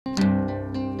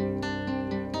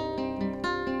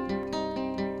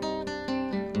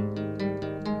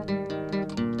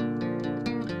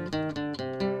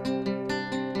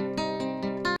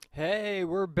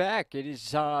we're back. It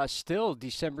is still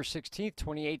December 16th,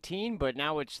 2018, but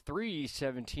now it's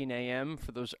 3:17 a.m.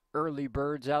 for those early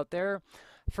birds out there.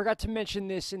 I forgot to mention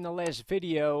this in the last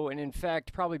video, and in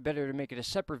fact, probably better to make it a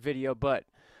separate video, but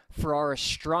for our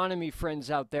astronomy friends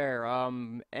out there,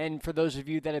 and for those of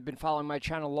you that have been following my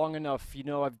channel long enough, you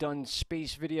know I've done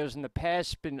space videos in the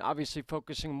past, been obviously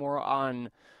focusing more on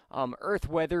Earth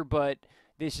weather, but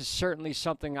this is certainly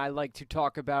something I like to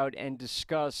talk about and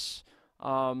discuss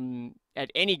at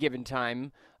any given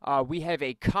time. We have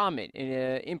a comet,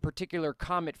 in particular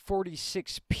Comet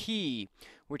 46P,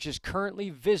 which is currently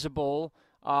visible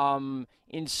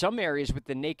in some areas with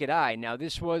the naked eye. Now,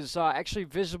 this was actually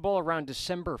visible around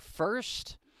December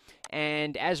 1st,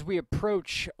 and as we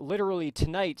approach literally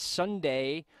tonight,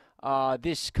 Sunday,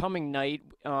 this coming night,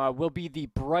 will be the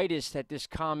brightest that this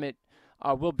comet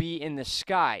will be in the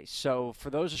sky. So for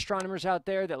those astronomers out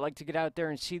there that like to get out there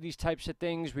and see these types of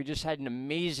things, we just had an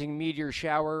amazing meteor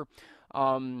shower.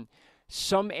 Some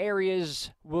areas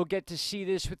will get to see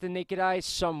this with the naked eye,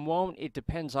 some won't. It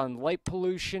depends on light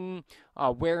pollution,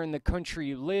 where in the country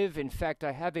you live. In fact,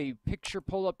 I have a picture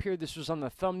pull up here. This was on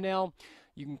the thumbnail.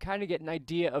 You can kind of get an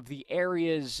idea of the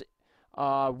areas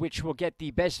which will get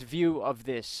the best view of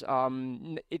this.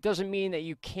 It doesn't mean that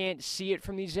you can't see it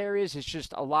from these areas. It's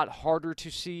just a lot harder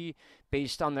to see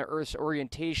based on the Earth's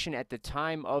orientation at the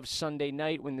time of Sunday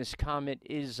night when this comet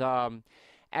is at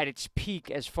its peak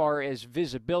as far as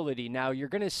visibility. Now, you're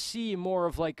going to see more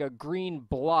of like a green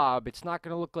blob. It's not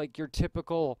going to look like your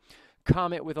typical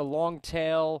comet with a long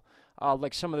tail,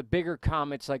 like some of the bigger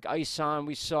comets like Ison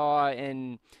we saw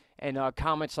and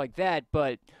comets like that,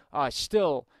 but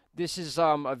still, this is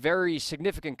a very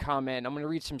significant comet. I'm going to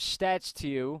read some stats to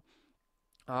you.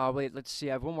 Wait, let's see.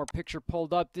 I have one more picture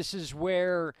pulled up. This is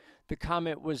where the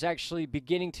comet was actually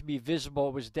beginning to be visible.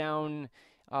 It was down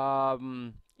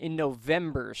in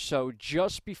November. So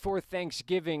just before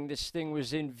Thanksgiving, this thing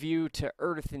was in view to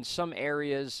Earth in some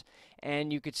areas.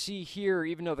 And you could see here,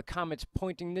 even though the comet's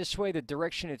pointing this way, the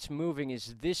direction it's moving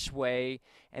is this way.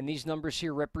 And these numbers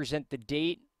here represent the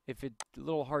date. If it's a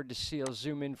little hard to see, I'll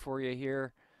zoom in for you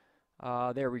here.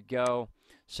 There we go.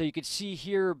 So you can see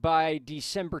here by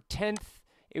December 10th,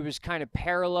 it was kind of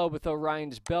parallel with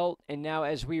Orion's belt. And now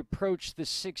as we approach the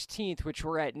 16th, which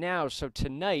we're at now, so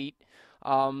tonight,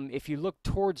 if you look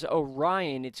towards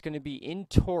Orion, it's going to be in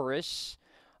Taurus,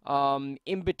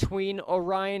 in between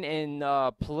Orion and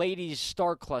Pleiades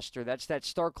star cluster. That's that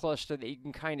star cluster that you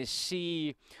can kind of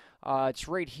see. It's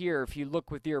right here. If you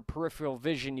look with your peripheral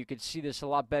vision, you can see this a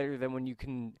lot better than when you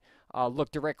can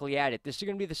look directly at it. This is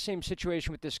going to be the same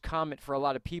situation with this comet for a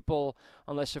lot of people,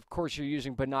 unless, of course, you're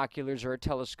using binoculars or a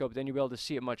telescope. Then you'll be able to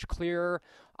see it much clearer,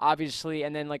 obviously.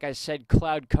 And then, like I said,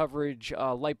 cloud coverage,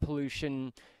 light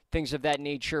pollution, things of that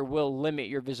nature will limit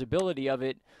your visibility of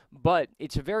it. But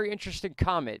it's a very interesting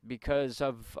comet because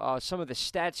of some of the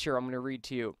stats here I'm going to read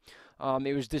to you.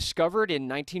 It was discovered in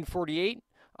 1948.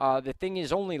 The thing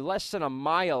is only less than a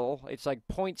mile. It's like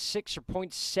 0.6 or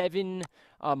 0.7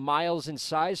 miles in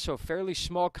size, so a fairly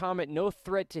small comet, no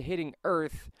threat to hitting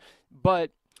Earth, but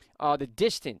the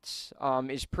distance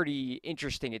is pretty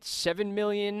interesting. It's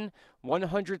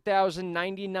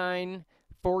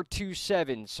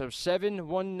 7,100,099,427, so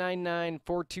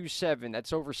 7,199,427.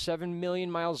 That's over 7 million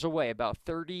miles away, about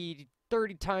 30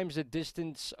 times the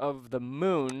distance of the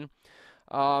moon.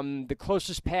 The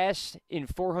closest pass in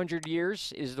 400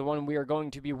 years is the one we are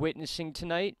going to be witnessing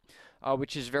tonight,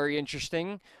 which is very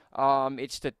interesting.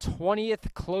 It's the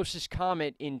 20th closest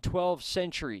comet in 12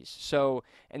 centuries. So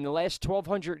in the last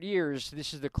 1,200 years,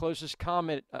 this is the closest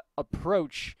comet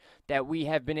approach that we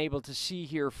have been able to see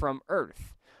here from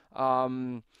Earth.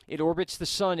 It orbits the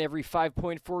sun every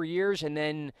 5.4 years and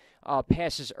then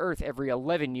passes Earth every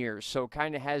 11 years. So it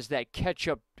kind of has that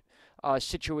catch-up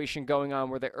situation going on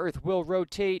where the Earth will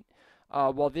rotate.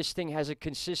 While this thing has a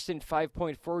consistent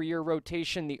 5.4-year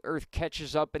rotation, the Earth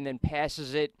catches up and then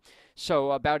passes it.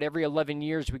 So about every 11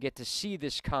 years we get to see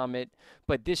this comet,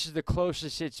 but this is the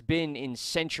closest it's been in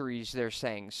centuries, they're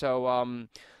saying. So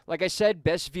like I said,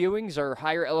 best viewings are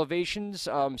higher elevations.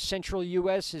 Central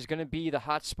U.S. is going to be the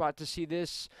hot spot to see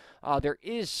this. There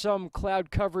is some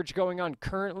cloud coverage going on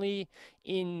currently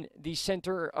in the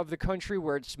center of the country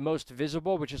where it's most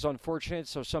visible, which is unfortunate,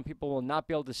 so some people will not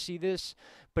be able to see this.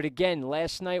 But again,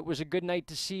 last night was a good night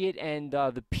to see it, and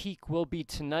the peak will be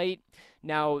tonight.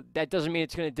 Now, that doesn't mean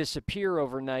it's going to disappear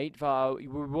overnight. We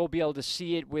will be able to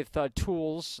see it with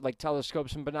tools like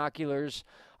telescopes and binoculars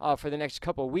for the next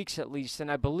couple of weeks at least.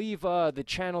 And I believe the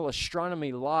channel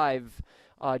Astronomy Live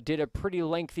did a pretty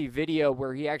lengthy video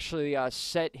where he actually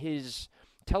set his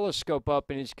telescope up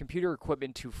and his computer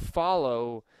equipment to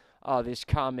follow this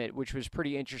comet, which was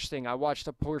pretty interesting. I watched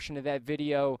a portion of that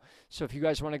video, so if you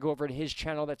guys want to go over to his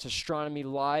channel, that's Astronomy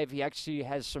Live. He actually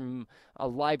has some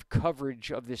live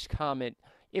coverage of this comet,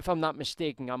 if I'm not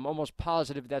mistaken. I'm almost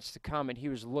positive that's the comet he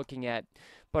was looking at.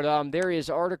 But there is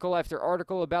article after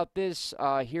article about this.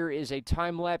 Here is a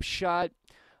time-lapse shot.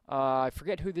 I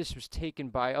forget who this was taken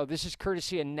by. Oh, this is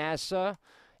courtesy of NASA.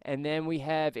 And then we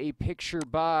have a picture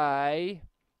by...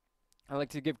 I like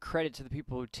to give credit to the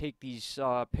people who take these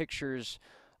pictures.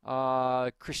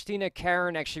 Christina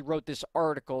Karen actually wrote this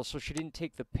article, so she didn't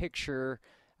take the picture.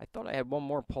 I thought I had one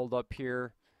more pulled up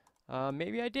here.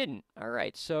 Maybe I didn't. All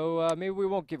right, so maybe we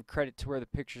won't give credit to where the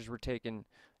pictures were taken.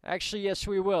 Actually, yes,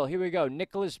 we will. Here we go.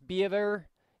 Nicholas Biever,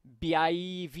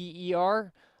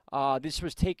 B-I-E-V-E-R. This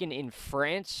was taken in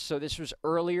France, so this was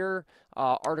earlier.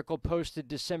 Article posted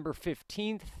December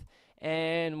 15th.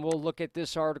 And we'll look at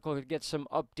this article to get some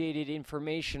updated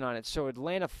information on it. So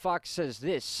Atlanta Fox says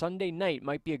this: Sunday night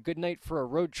might be a good night for a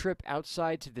road trip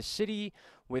outside to the city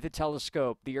with a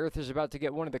telescope. The Earth is about to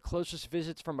get one of the closest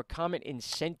visits from a comet in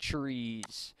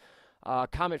centuries.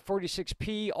 Comet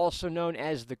 46P, also known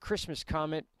as the Christmas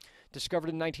Comet, discovered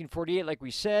in 1948, like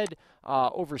we said,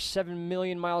 over 7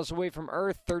 million miles away from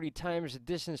Earth, 30 times the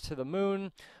distance to the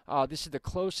moon. This is the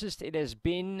closest it has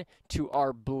been to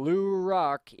our blue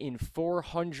rock in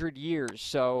 400 years.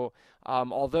 So,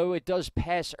 although it does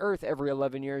pass Earth every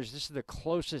 11 years, this is the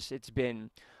closest it's been.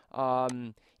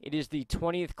 It is the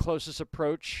 20th closest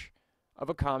approach of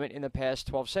a comet in the past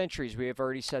 12 centuries. We have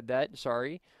already said that,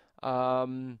 sorry.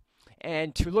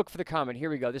 And to look for the comet, here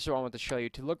we go. This is what I want to show you.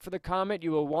 To look for the comet,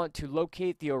 you will want to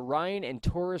locate the Orion and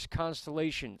Taurus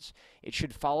constellations. It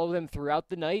should follow them throughout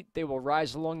the night. They will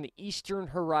rise along the eastern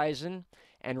horizon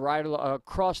and ride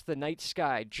across the night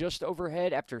sky just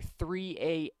overhead after 3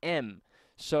 a.m.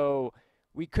 So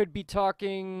we could be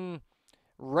talking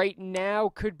right now,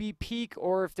 could be peak,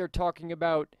 or if they're talking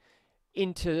about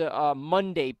into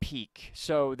Monday peak.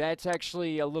 So that's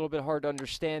actually a little bit hard to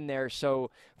understand there.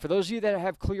 So for those of you that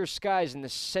have clear skies in the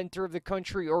center of the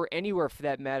country, or anywhere for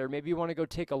that matter, maybe you want to go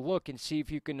take a look and see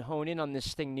if you can hone in on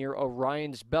this thing near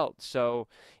Orion's belt. So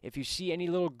if you see any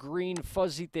little green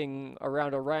fuzzy thing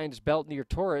around Orion's belt near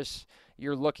Taurus,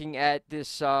 you're looking at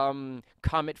this Comet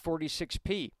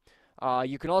 46P.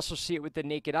 You can also see it with the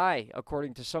naked eye,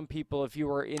 according to some people, if you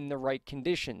are in the right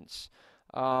conditions.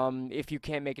 If you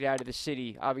can't make it out of the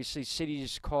city. Obviously,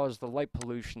 cities cause the light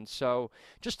pollution. So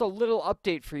just a little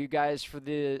update for you guys, for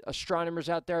the astronomers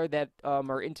out there that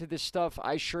are into this stuff.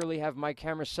 I surely have my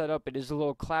camera set up. It is a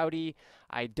little cloudy.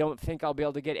 I don't think I'll be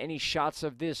able to get any shots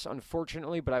of this,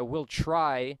 unfortunately, but I will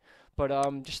try. But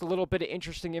just a little bit of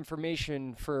interesting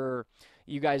information for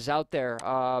you guys out there.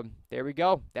 There we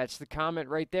go. That's the comet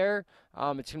right there.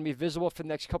 It's going to be visible for the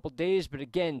next couple days. But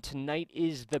again, tonight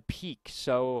is the peak.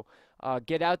 So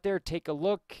get out there, take a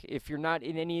look. If you're not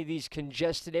in any of these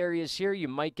congested areas here, you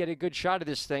might get a good shot of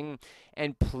this thing.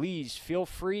 And please feel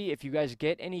free, if you guys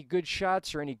get any good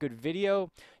shots or any good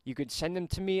video, you could send them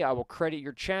to me. I will credit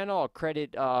your channel. I'll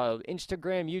credit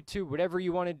Instagram, YouTube, whatever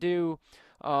you want to do.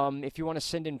 If you want to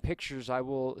send in pictures, I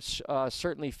will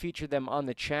certainly feature them on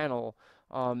the channel,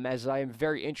 as I am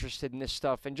very interested in this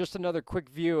stuff. And just another quick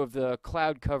view of the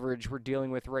cloud coverage we're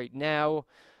dealing with right now.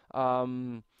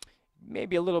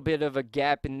 Maybe a little bit of a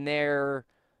gap in there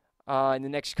in the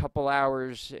next couple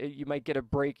hours. You might get a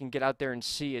break and get out there and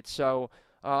see it. So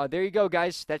there you go,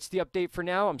 guys. That's the update for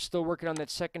now. I'm still working on that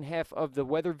second half of the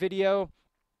weather video.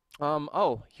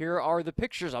 Oh, here are the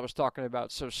pictures I was talking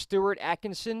about. So Stuart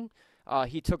Atkinson,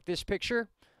 he took this picture.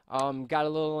 Got a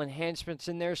little enhancements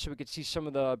in there so we could see some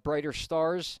of the brighter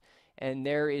stars. And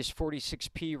there is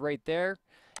 46P right there.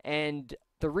 And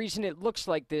the reason it looks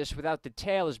like this without the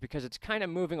tail is because it's kind of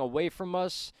moving away from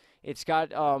us. It's got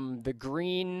the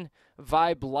green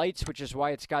vibe lights, which is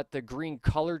why it's got the green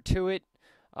color to it.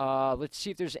 Let's see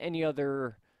if there's any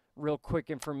other real quick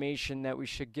information that we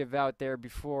should give out there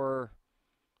before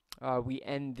we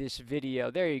end this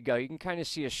video. There you go. You can kind of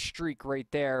see a streak right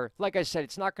there. Like I said,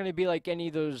 it's not going to be like any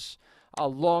of those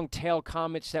long tail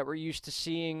comets that we're used to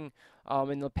seeing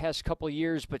in the past couple of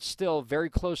years, but still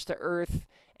very close to Earth.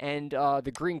 And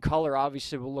the green color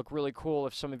obviously will look really cool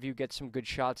if some of you get some good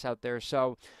shots out there.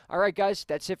 So, all right, guys,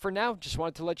 that's it for now. Just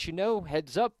wanted to let you know,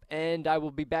 heads up, and I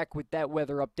will be back with that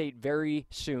weather update very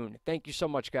soon. Thank you so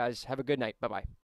much, guys. Have a good night. Bye-bye.